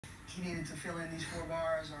he needed to fill in these 4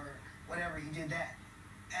 bars or whatever, he did that.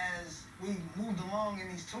 As we moved along in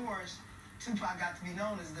these tours, Tupac got to be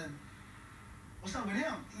known as the, what's up with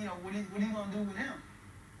him? You know, what are you gonna do with him?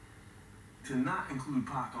 To not include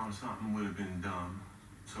Pac on something would have been dumb.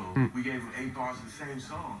 So we gave him 8 bars of the same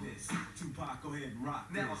song. Tupac, go ahead and rock.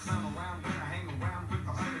 Now I clown around when I hang around with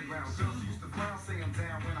the underground. Girls used to frown, say I'm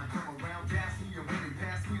down when I come around. Gas me, and when they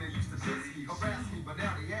pass me, they used to diss me, harass me, but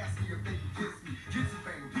now they ask me if they can kiss me. Kiss me,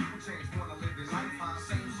 baby, people change, wanna live their life.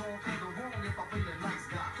 Same song can't go wrong if I play the nice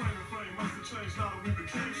guy. Claim to flame must have changed now that we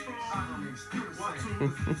became strong. I remain still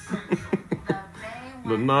the same.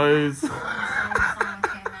 The nose.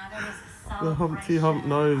 The Humpty Hump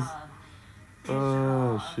nose.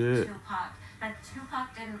 Oh shit. Tupac. But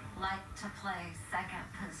Tupac didn't like to play second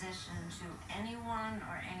position to anyone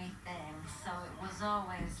or anything, so it was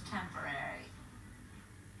always temporary.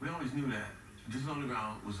 We always knew that Digital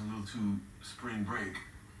Underground was a little too spring break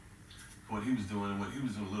for what he was doing, and what he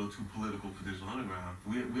was doing a little too political for Digital Underground.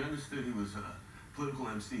 We understood he was a political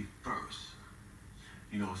MC first.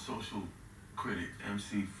 You know, a social critic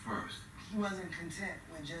MC first. He wasn't content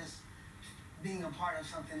with just being a part of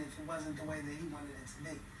something if it wasn't the way that he wanted it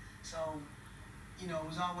to be. So, you know, it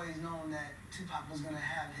was always known that Tupac was going to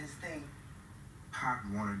have his thing. Pac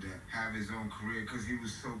wanted to have his own career because he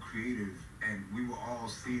was so creative, and we were all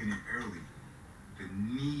seeing it early. The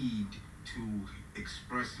need to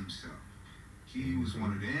express himself. He was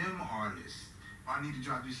one of them artists. I need to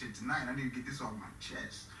drop this shit tonight. I need to get this off my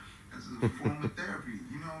chest. This is a form of therapy,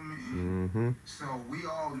 you know what I mean? So we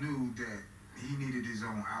all knew that he needed his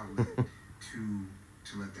own outlet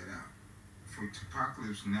to let that out. For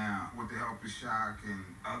Tupacalypse now, with the help of Shock and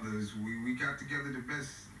others, we got together the best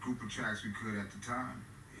group of tracks we could at the time.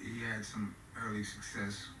 He had some early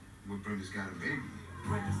success with Brenda's Got a Baby.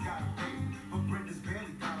 Brenda's got a baby, but Brenda's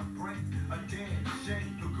barely got a break. A damn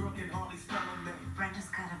shame, the girl can hardly spell her name. Brenda's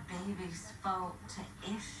Got a Baby spoke to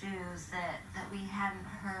issues that we hadn't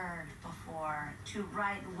heard before. To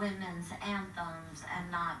write women's anthems and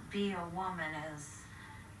not be a woman is,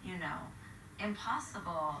 you know,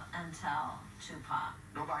 impossible until Tupac.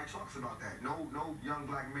 Nobody talks about that. No young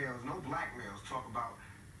black males, no black males talk about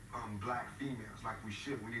black females like we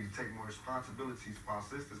should. We need to take more responsibilities for our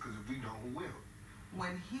sisters, because if we don't, who will?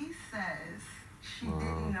 When he says she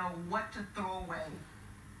didn't know what to throw away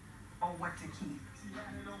or what to keep.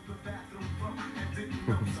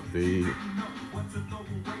 Steve.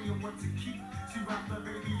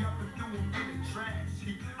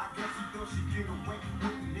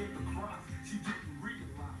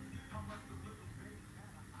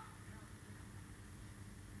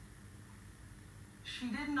 She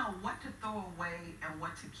didn't know what to throw away and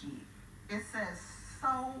what to keep. It says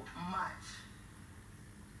so much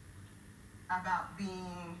about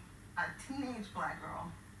being a teenage black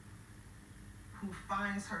girl who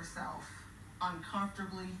finds herself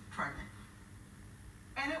uncomfortably pregnant.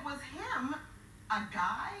 And it was him, a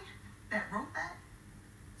guy, that wrote that.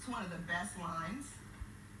 It's one of the best lines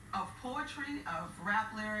of poetry, of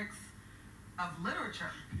rap lyrics, of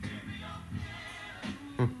literature.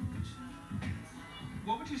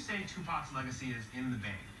 What would you say Tupac's legacy is in the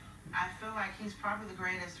Bay? I feel like he's probably the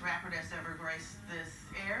greatest rapper that's ever graced this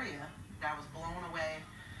area. That was blown away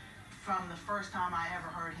from the first time I ever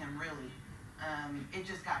heard him, really. It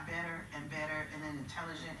just got better and better, and then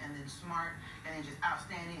intelligent, and then smart, and then just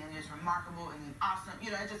outstanding, and just remarkable, and then awesome. You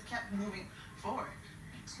know, it just kept moving forward.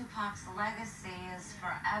 Tupac's legacy is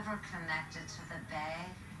forever connected to the Bay.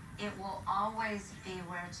 It will always be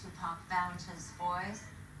where Tupac found his voice.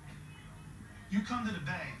 You come to the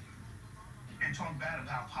Bay and talk bad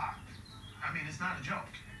about Pac. I mean, it's not a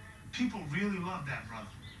joke. People really love that brother.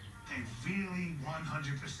 They really 100%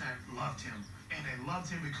 loved him. And they loved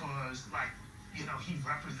him because, like, you know, he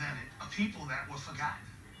represented a people that were forgotten.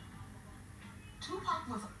 Tupac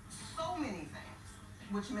was so many things,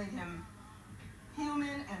 which made him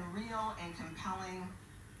human and real and compelling.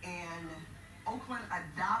 And Oakland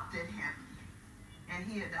adopted him, and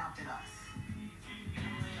he adopted us.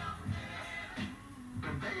 The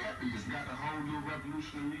Bay Area has got a whole new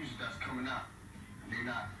revolution of music that's coming out. They're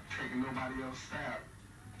not taking nobody else's stab.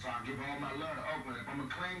 So I give all my love to Oakland. If I'm going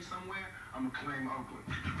to claim somewhere, I'm going to claim Oakland.